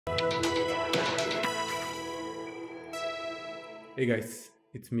Hey guys,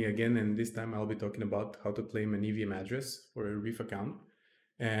 it's me again, and this time I'll be talking about how to claim an EVM address for a Reef account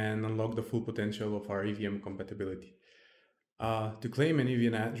and unlock the full potential of our EVM compatibility. To claim an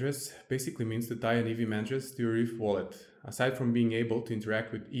EVM address basically means to tie an EVM address to your Reef wallet. Aside from being able to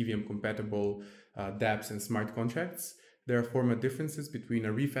interact with EVM compatible dApps and smart contracts, there are formal differences between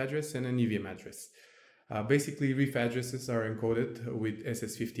a Reef address and an EVM address. Basically, Reef addresses are encoded with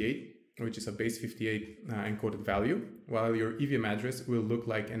SS58, which is a base 58 encoded value, while your EVM address will look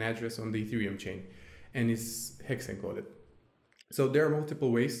like an address on the Ethereum chain and is hex encoded. So there are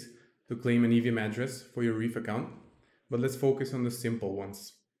multiple ways to claim an EVM address for your Reef account, but let's focus on the simple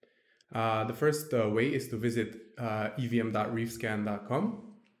ones. The first way is to visit evm.reefscan.com.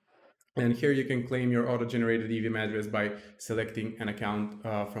 And here you can claim your auto-generated EVM address by selecting an account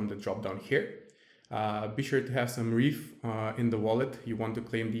from the drop-down here. Be sure to have some Reef in the wallet you want to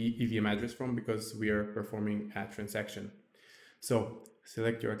claim the EVM address from, because we are performing a transaction. So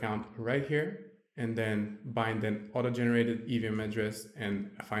select your account right here and then bind an auto-generated EVM address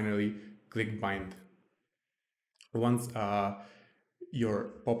and finally click bind. Once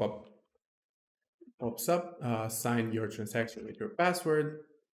your pop-up pops up, sign your transaction with your password,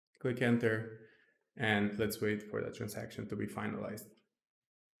 click enter, and let's wait for the transaction to be finalized.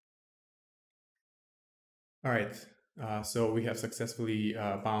 All right, so we have successfully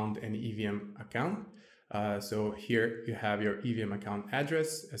bound an EVM account. So here you have your EVM account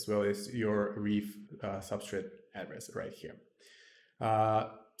address as well as your Reef substrate address right here.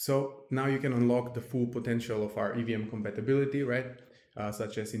 So now you can unlock the full potential of our EVM compatibility, right?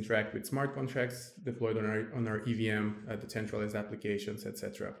 Such as interact with smart contracts deployed on our EVM, decentralized applications,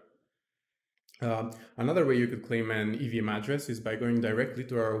 etc. Another way you could claim an EVM address is by going directly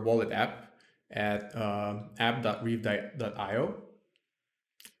to our wallet app at app.reef.io.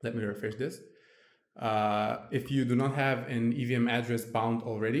 Let me refresh this. If you do not have an EVM address bound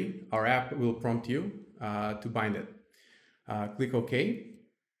already, our app will prompt you to bind it. Click OK,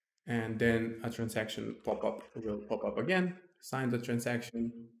 and then a transaction will pop up again. Sign the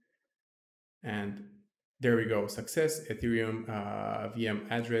transaction, and there we go. Success. Ethereum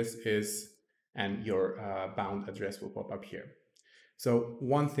VM address is, and your bound address will pop up here. So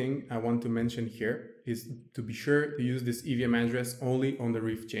one thing I want to mention here is to be sure to use this EVM address only on the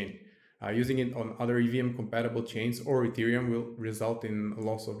Reef chain. Using it on other EVM compatible chains or Ethereum will result in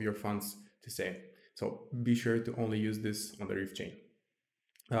loss of your funds to save. So be sure to only use this on the Reef chain.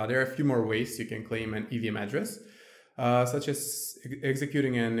 There are a few more ways you can claim an EVM address, such as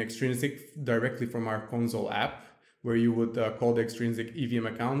executing an extrinsic directly from our console app, where you would call the extrinsic EVM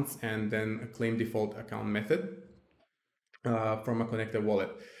accounts and then claim default account method from a connected wallet,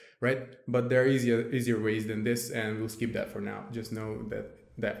 right? But there are easier ways than this, and we'll skip that for now. Just know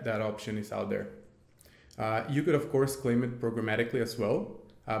that option is out there. You could, of course, claim it programmatically as well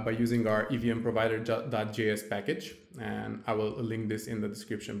by using our EVM provider.js package, and I will link this in the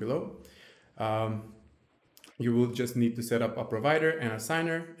description below. You will just need to set up a provider and a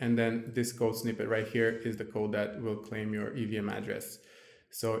signer, and then this code snippet right here is the code that will claim your EVM address.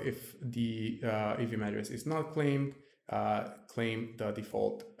 So if the EVM address is not claimed, claim the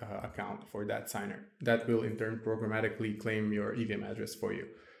default account for that signer. That will in turn programmatically claim your EVM address for you.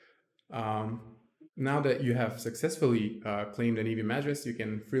 Now that you have successfully claimed an EVM address, you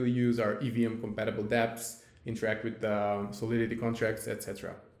can freely use our EVM compatible dApps, interact with Solidity contracts,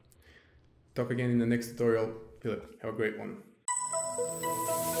 etc. Talk again in the next tutorial. Philip, have a great one.